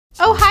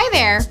Oh, hi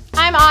there.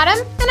 I'm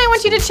Autumn, and I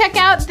want you to check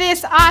out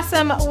this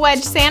awesome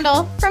wedge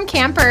sandal from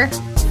Camper.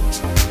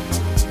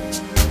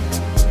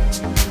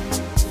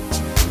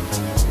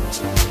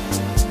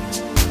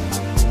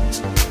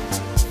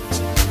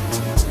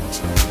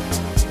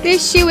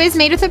 This shoe is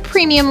made with a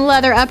premium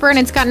leather upper, and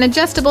it's got an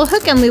adjustable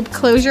hook and loop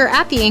closure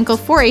at the ankle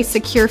for a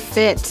secure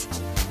fit.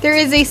 There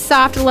is a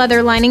soft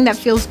leather lining that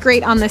feels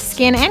great on the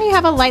skin, and you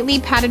have a lightly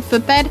padded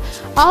footbed,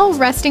 all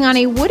resting on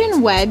a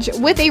wooden wedge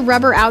with a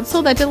rubber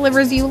outsole that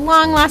delivers you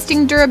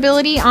long-lasting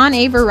durability on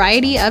a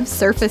variety of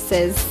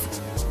surfaces.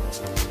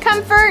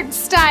 Comfort,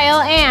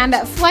 style, and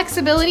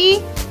flexibility.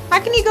 How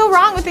can you go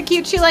wrong with a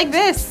cute shoe like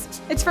this?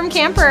 It's from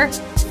Camper.